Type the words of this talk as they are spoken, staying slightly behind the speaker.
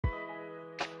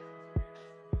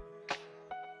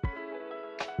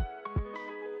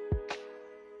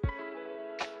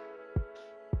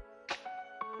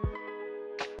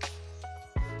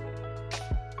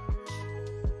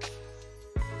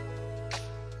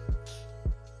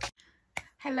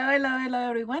Hello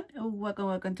everyone.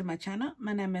 Welcome to my channel.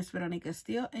 My name is Veronica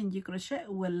Steele and you crochet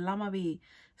with Llama Bee.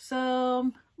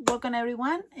 So welcome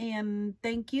everyone and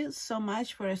thank you so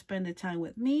much for spending time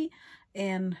with me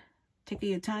and taking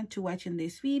your time to watching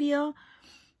this video.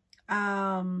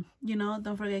 Don't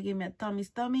forget, give me a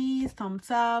thumbs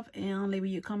up, and leave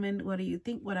your comment. What do you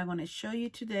think what I'm going to show you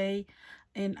today?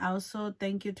 And also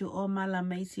thank you to all my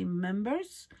amazing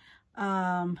members,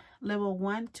 level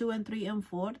 1, 2, and 3, and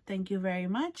 4. Thank you very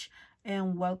much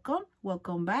and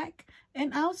welcome back.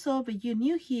 And also, if you're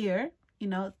new here,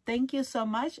 thank you so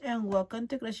much and welcome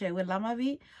to Crochet with Llama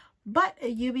Bee. But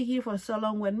if you be here for so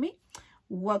long with me,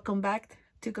 welcome back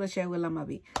to Crochet with Llama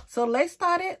Bee. So let's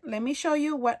start it. Let me show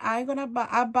you what I'm gonna buy.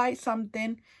 I buy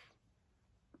something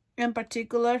in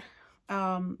particular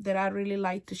that I really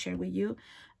like to share with you,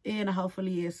 and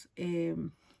hopefully is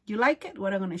you like it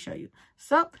what I'm gonna show you.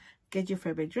 So get your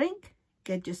favorite drink,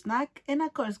 get your snack, and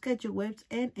of course get your whips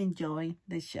and enjoy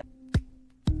the show.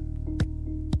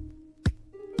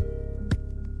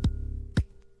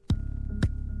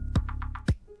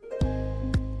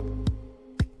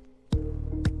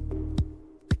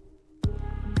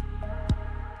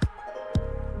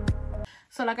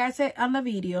 So like I said on the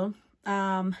video,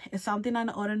 it's something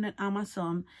I ordered on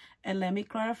Amazon, and let me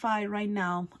clarify right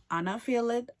now, I'm not feel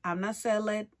it, I'm not sell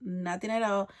it, nothing at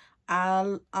all.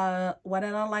 What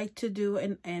I like to do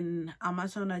in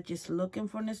Amazon, I just looking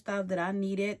for the stuff that I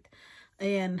needed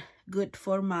and good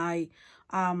for my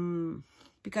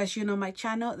because my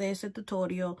channel, there's a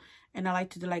tutorial and I like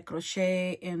to do like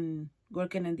crochet and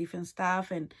working in different stuff,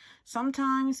 and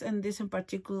sometimes in this in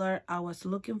particular I was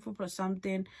looking for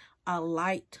something a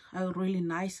really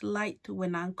nice light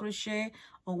when I'm crochet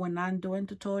or when I'm doing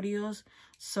tutorials.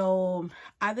 So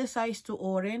I decided to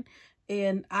order,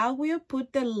 and I will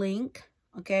put the link,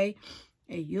 okay,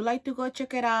 if you like to go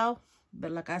check it out.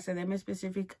 But like I said, I'm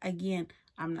specific again,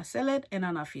 I'm not selling and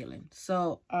I'm not feeling.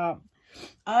 So I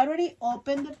already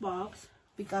opened the box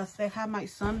because they have my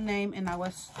son's name, and I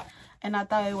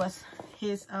thought it was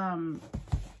his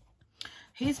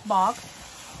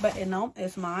box, but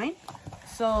it's mine.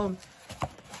 So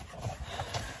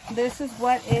this is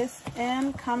what is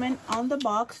coming on the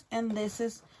box, and this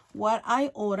is what I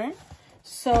ordered.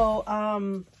 So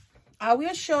I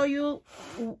will show you.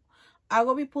 I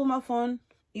will be pulling my phone,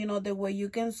 the way you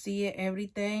can see it,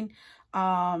 everything.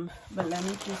 But let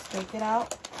me just take it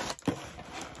out.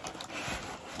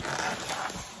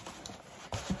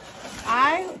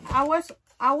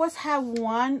 I was have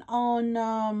one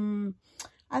on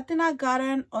I think I got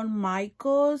it on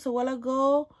Michael's a while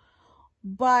ago,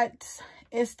 but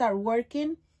it started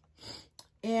working,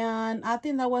 and I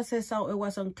think that was it. So it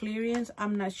was on clearance.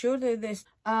 I'm not sure that this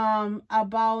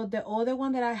about the other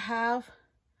one that I have,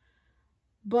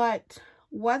 but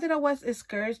what it was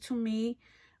scared to me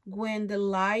when the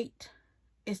light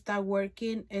start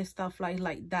working and stuff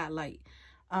like that.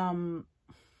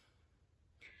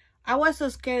 I was so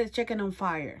scared of checking on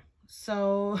fire.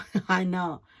 So I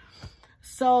know.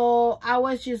 So I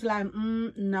was just like,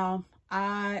 no,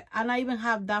 I not even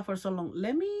have that for so long.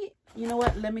 Let me,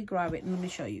 let me grab it and let me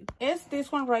show you. It's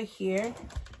this one right here,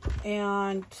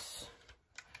 and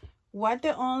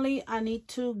I need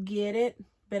to get it,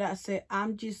 but I said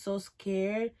I'm just so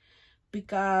scared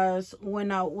because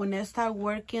when I start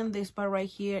working, this part right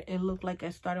here, it looked like I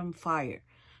started on fire.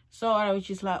 So I was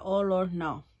just like, oh Lord,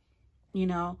 no,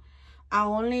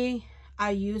 I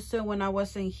used it when I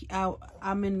was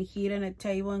I'm in here in a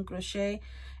table and crochet,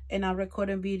 and I'm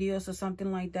recording videos or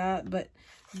something like that. But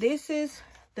this is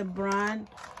the brand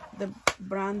that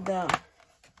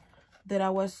I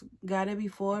was got it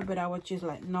before, but I was just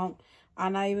like, no,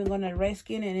 I'm not even gonna risk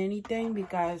it in anything,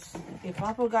 because if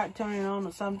I forgot to turn it on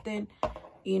or something,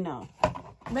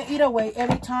 But either way,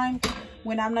 every time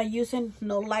when I'm not using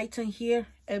no lights in here,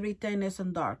 everything is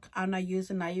in dark. I'm not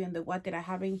using not even the what that I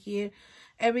have in here.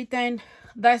 Everything,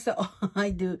 that's all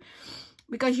I do,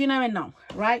 because you never know,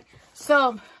 right?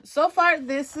 So far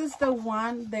this is the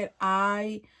one that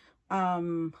I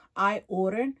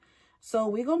ordered. So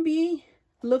we're gonna be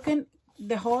looking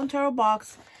the whole entire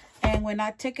box, and when I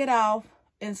take it out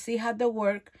and see how they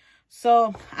work.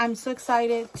 So I'm so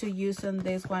excited to use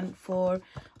this one for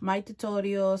my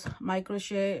tutorials, my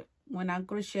crochet, when I'm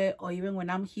crochet, or even when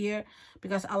I'm here,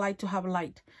 because I like to have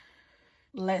light.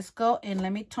 Let's go, and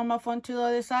let me turn my phone to the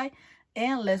other side,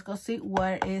 and let's go see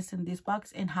what is in this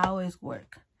box and how it's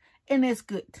work. And it's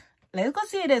good. Let's go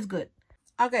see it is good.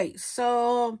 Okay,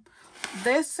 so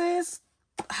this is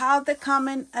how they come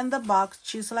in the box,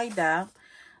 just like that.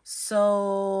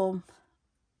 So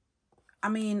I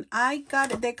mean,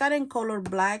 they got in color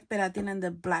black, but I think in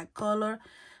the black color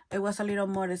it was a little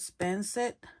more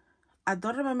expensive. I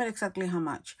don't remember exactly how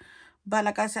much, but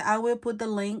like I said, I will put the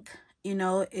link, you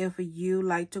know, if you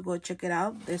like to go check it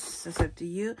out. This is up to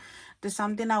you. There's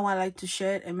something I would like to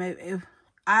share, and maybe if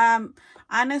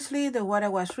honestly, the what I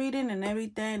was reading and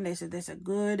everything, they said this is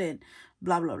good and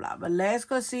blah blah blah, but let's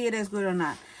go see it is good or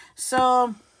not.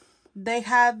 So they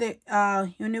have the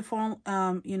uniform,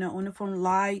 you know, uniform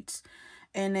lights,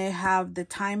 and they have the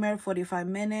timer 45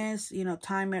 minutes, you know,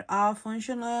 timer off,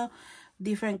 functional,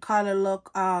 different color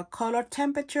look, color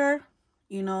temperature,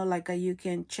 you know, like you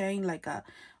can change like a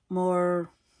more,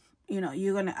 you know,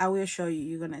 I will show you,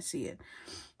 you're gonna see it.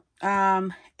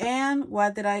 And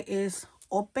what did I is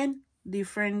open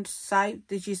different side,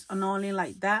 which is only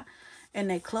like that, and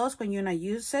they close when you're not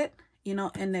use it, you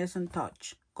know, and there's some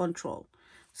touch control.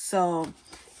 So,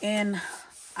 and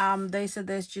they said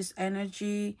there's just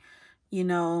energy, you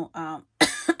know,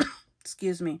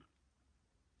 excuse me,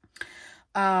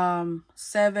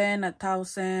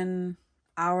 7,000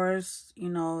 hours, you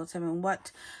know, 7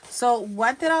 what. So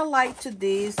what did I like to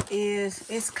this is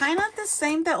it's kind of the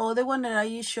same the other one that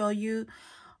I show you,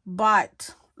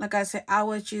 but like I said, I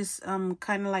was just kind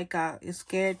of like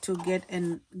scared to get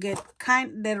they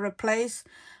replace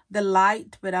the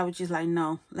light, but I was just like,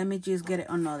 no, let me just get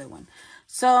another one.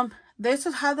 So this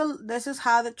is how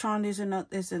the Tron is,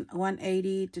 is in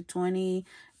 180 to 20,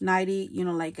 90, you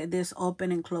know, like this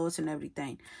open and close and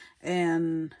everything.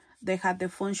 And they had the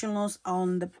functionals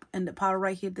on the power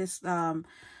right here, this down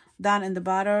in the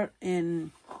bottom,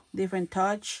 in different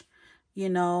touch, you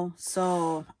know.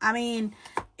 So I mean,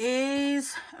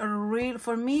 is real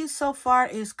for me so far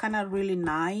is kind of really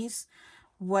nice.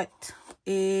 What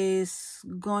is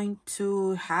going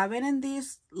to happen in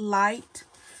this light,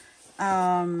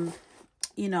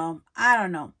 you know, I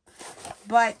don't know,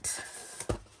 but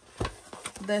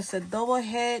there's a double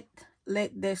head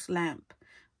lit this lamp.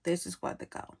 This is what they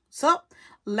call. So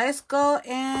let's go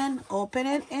and open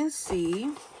it and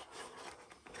see.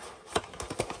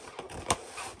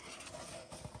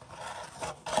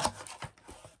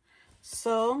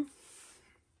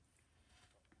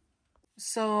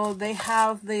 So they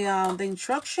have the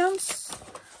instructions,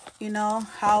 you know,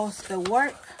 how's the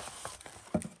work.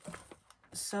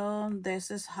 So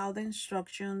this is how the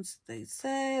instructions they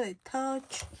say, they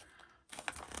touch,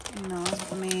 you know,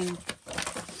 I mean,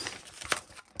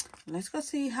 let's go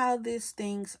see how these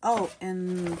things, oh,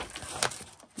 and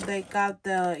they got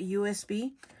the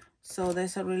USB, so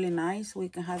that's a really nice, we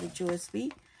can have the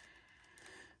USB.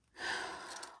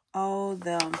 Oh,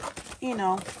 you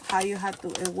know, how you have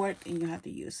to work and you have to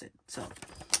use it, so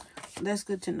that's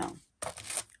good to know.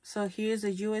 So here's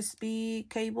a USB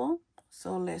cable,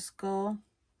 so let's go.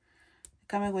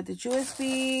 Coming with the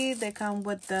USB, they come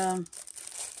with the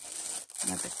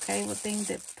cable thing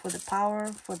that for the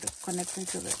power, for the connecting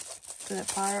to the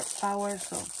power.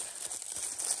 So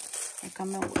I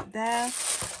come in with that,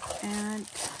 and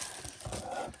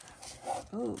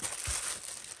oh,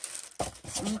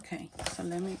 okay. So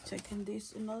let me take in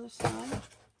this another side.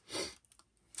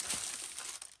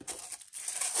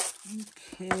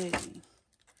 Okay,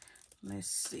 let's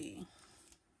see.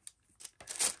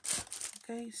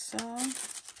 Okay, so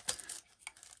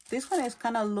this one is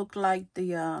kind of look like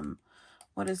the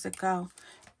what is it called?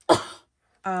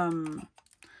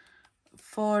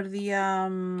 For the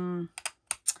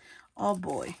oh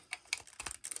boy,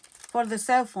 for the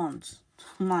cell phones.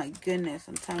 My goodness,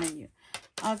 I'm telling you.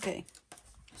 Okay,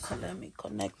 so let me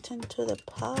connect into the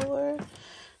power.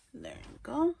 There you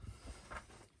go.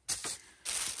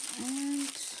 And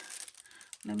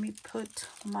let me put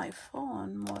my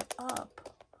phone more up.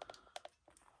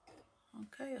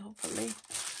 Okay, hopefully.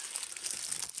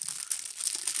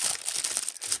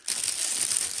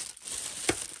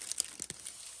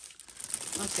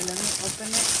 Okay, let me open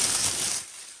it.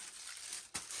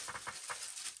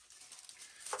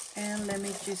 And let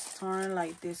me just turn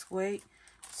like this way,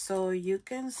 so you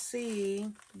can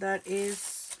see that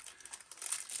is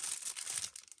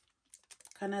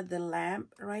kind of the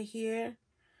lamp right here.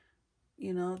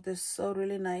 You know, this so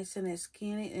really nice and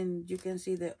skinny, and you can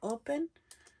see the open.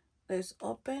 There's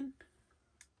open.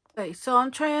 Okay, so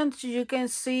I'm trying to, you can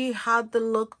see how to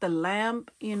look the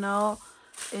lamp, you know,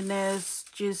 and it's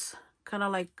just kind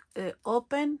of like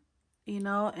open, you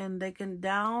know, and they can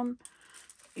down,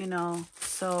 you know.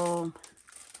 So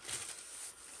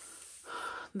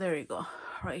there you go.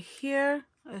 Right here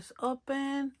is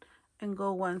open, and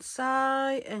go one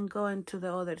side and go into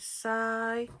the other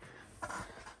side.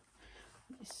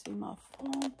 Let me see my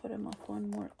phone, put my phone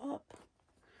more up.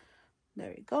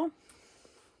 There you go.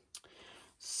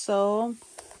 So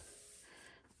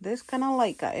this kind of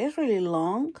like it's really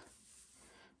long,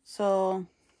 so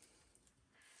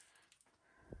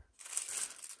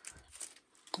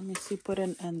Let me see, put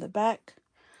it in the back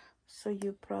so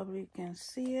you probably can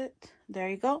see it. There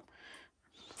you go.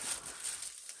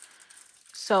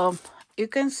 So you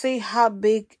can see how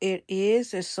big it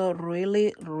is. It's so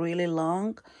really, really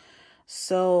long.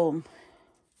 So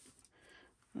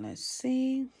let's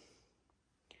see.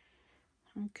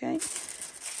 Okay.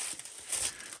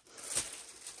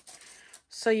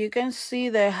 So you can see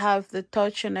they have the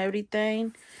touch and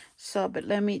everything. So, but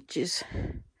let me just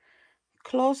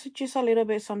close it just a little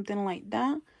bit, something like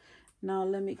that. Now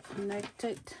let me connect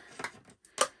it.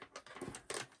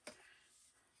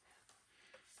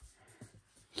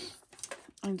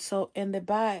 And so in the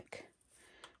back,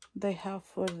 they have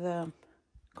for the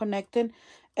connecting,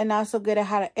 and also get a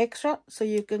had an extra so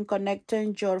you can connect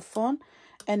in your phone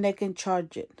and they can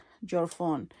charge it, your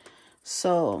phone.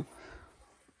 So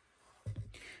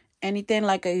anything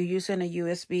like you're using a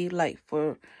USB, like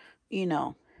for, you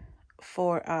know,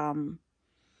 for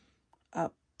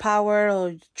power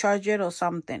or charge it or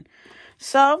something.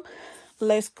 So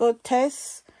let's go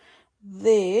test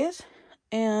this,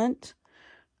 and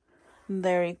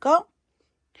there you go.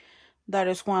 That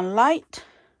is one light.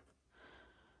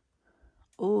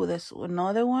 Oh, there's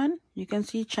another one. You can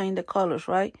see change the colors,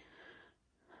 right?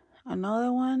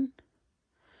 Another one,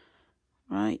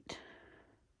 right?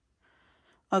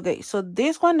 Okay, so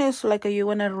this one is like you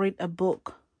want to read a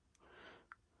book,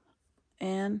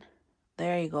 and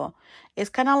there you go. It's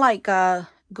kind of like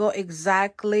go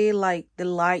exactly like the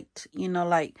light, you know,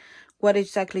 like what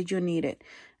exactly you needed.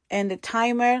 And the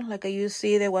timer, like you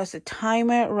see, there was a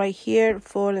timer right here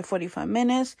for the 45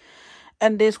 minutes.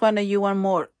 And this one, you want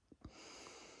more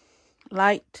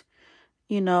light,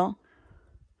 you know.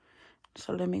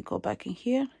 So let me go back in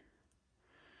here.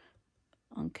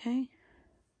 Okay.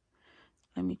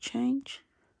 Let me change.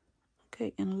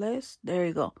 Okay, and less. There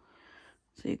you go.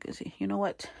 So you can see. You know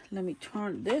what? Let me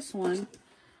turn this one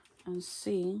and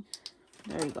see.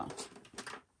 There you go.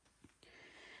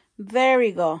 There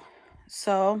we go.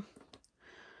 So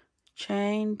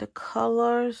change the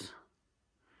colors.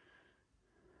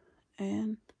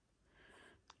 And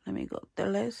let me go the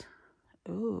less.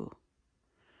 Ooh.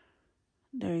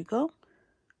 There you go.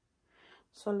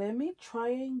 So let me try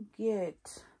and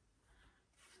get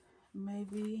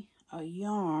maybe a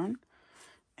yarn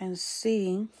and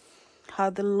see how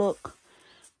they look,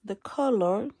 the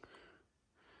color.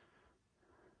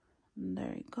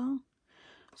 There you go.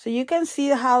 So you can see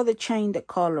how they change the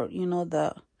color, you know,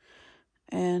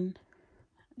 and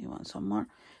you want some more.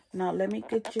 Now let me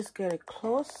just get it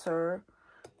closer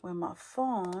with my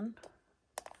phone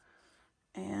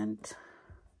and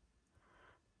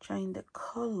change the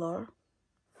color.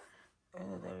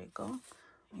 There you go.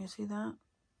 You see that?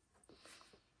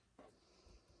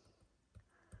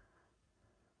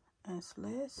 It's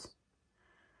less.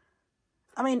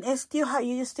 I mean, it's still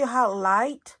you still have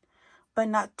light, but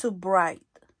not too bright.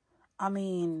 I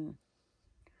mean,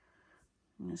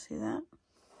 you see that?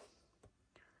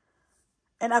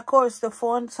 And of course, the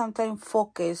phone sometimes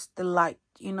focus the light.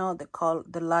 You know,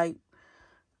 the light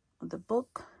of the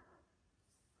book.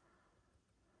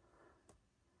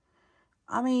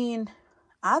 I mean,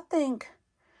 I think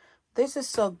this is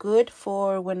so good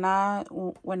for when I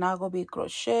go be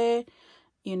crochet.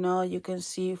 You know, you can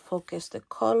see focus the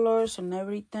colors and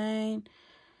everything.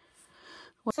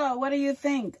 So what do you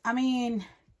think? I mean,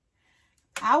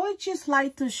 I would just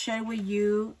like to share with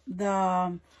you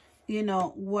the, you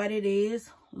know, what it is.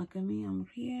 Look at me, I'm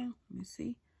here. Let me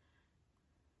see.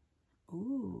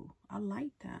 Ooh, I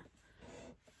like that.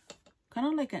 Kind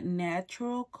of like a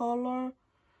natural color,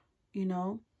 you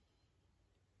know.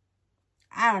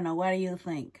 I don't know. What do you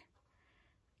think?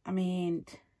 I mean,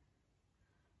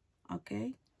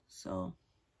 okay. So,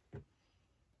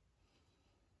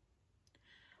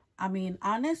 I mean,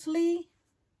 honestly,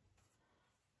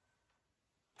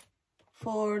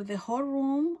 for the whole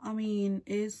room, I mean,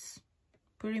 it's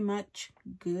pretty much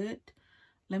good.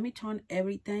 Let me turn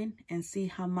everything and see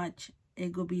how much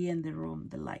it will be in the room,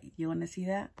 the light. You want to see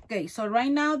that? Okay, so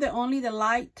right now, the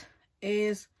light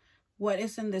is what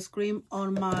is in the screen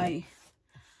on my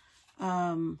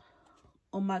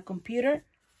computer,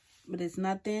 but it's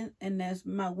nothing. And there's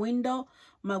my window.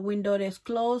 My window is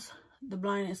closed. The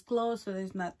blind is closed, so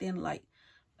there's nothing light.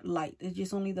 It's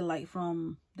just only the light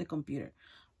from the computer.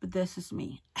 But this is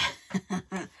me.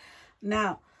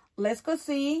 Now, let's go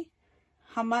see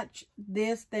how much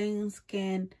these things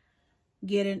can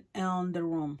get in on the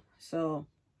room. So,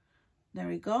 there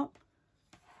we go.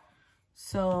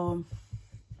 So,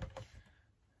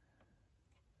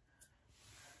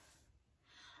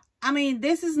 I mean,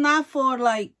 this is not for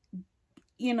like,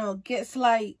 you know, gets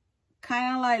like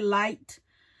kind of like light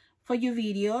for your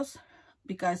videos,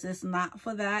 because it's not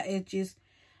for that. It's just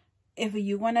if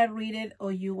you want to read it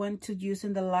or you want to use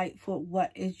in the light for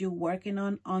what is you working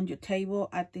on your table,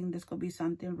 I think this could be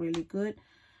something really good.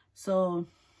 So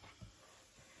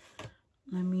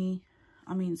let me,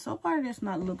 I mean, so far it does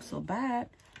not look so bad.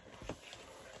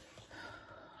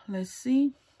 Let's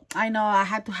see. I know I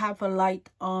had to have a light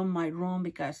on my room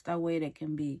because that way they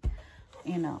can be,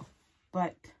 you know,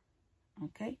 but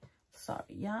okay,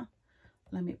 sorry, yeah.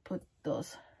 Let me put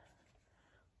those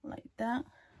like that.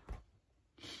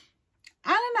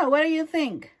 I don't know, what do you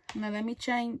think? Now let me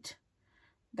change.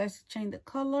 Let's change the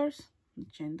colors.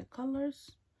 Change the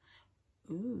colors.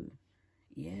 Ooh,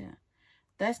 yeah.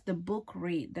 That's the book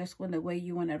read. That's when the way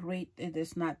you want to read it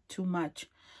is not too much.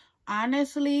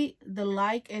 Honestly, the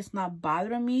light is not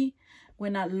bothering me.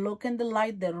 When I look in the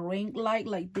light, the ring light,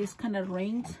 like this kind of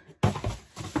rings,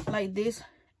 like this,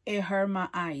 it hurt my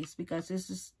eyes because this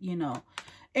is, you know,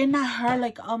 it not hurt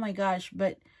like, oh my gosh,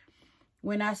 but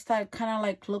when I start kind of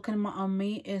like looking on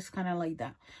me, it's kind of like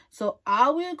that. So I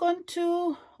will going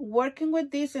to working with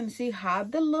this and see how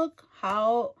they look,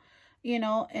 how, you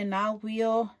know, and I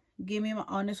will give me my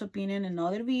honest opinion in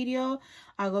another video.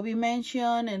 I will be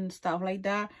mentioned and stuff like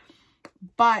that.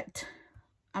 But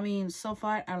I mean, so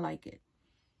far I like it.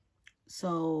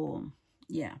 So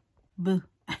yeah, boo.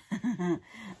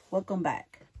 Welcome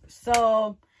back.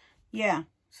 So yeah,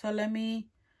 so let me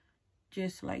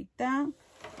just like that.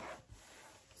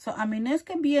 So I mean, this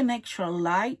can be an extra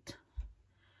light,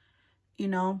 you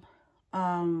know,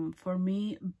 for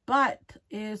me, but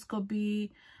it's gonna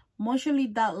be mostly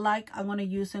that light I'm gonna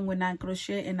use it when I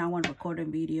crochet and I want to record a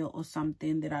video or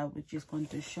something that I was just going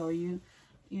to show you,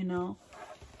 you know.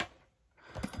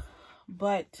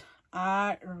 But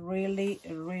I really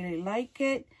like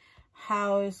it,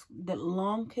 how is the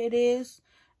long it is,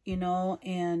 you know,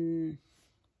 and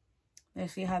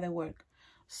let's see how they work.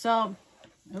 So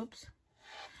oops.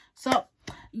 So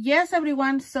yes,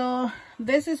 everyone, so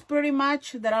this is pretty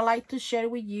much that I like to share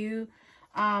with you,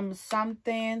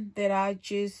 something that I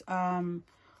just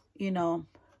you know,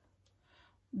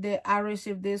 that I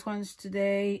received these ones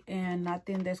today, and I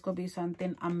think this could be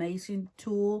something amazing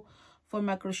tool for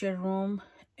my crochet room,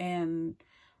 and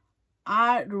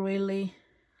I really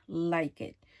like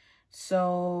it.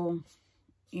 So,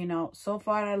 you know, so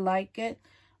far I like it.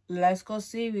 Let's go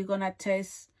see. We're gonna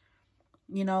test,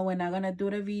 you know, when I'm gonna do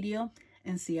the video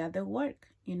and see how they work.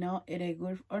 You know, it is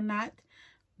good or not.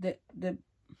 The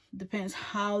depends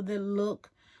how they look,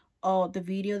 or the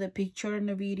video, the picture in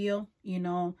the video, you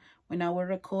know, when I was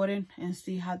recording, and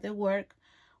see how they work.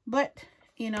 But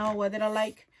you know, whether I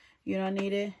like, you don't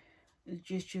need it. It's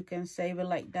just you can save it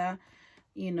like that,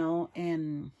 you know,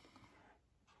 and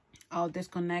I'll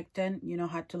disconnect it. You don't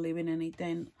have to leave in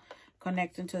anything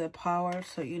connecting to the power,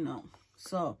 so you know.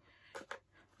 So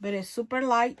but it's super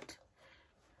light,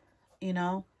 you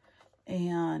know,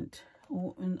 and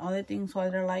other things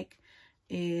what I like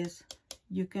is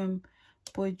you can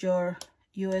put your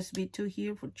USB to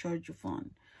here for charge your phone.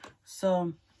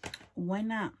 So why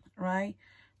not, right?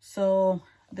 So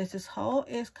this is how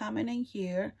it's coming in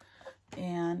here,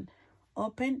 and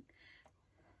open,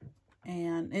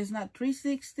 and it's not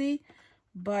 360,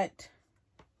 but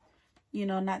you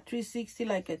know, not 360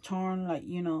 like a turn, like,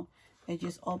 you know, it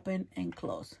just open and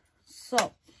close.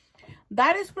 So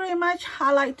that is pretty much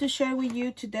how I like to share with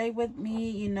you today with me,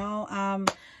 you know,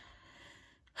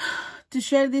 to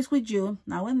share this with you,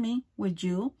 not with me, with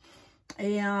you.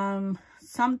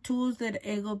 Some tools that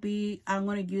it will be, I'm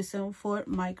going to use them for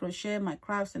my crochet, my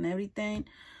crafts and everything.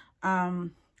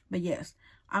 But yes,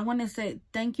 I want to say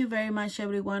thank you very much,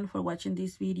 everyone, for watching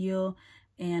this video,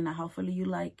 and hopefully you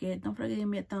like it. Don't forget to give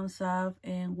me a thumbs up,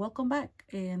 and welcome back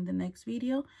in the next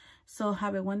video. So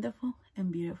have a wonderful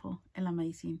and beautiful and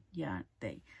amazing yarn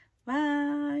day.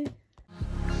 Bye.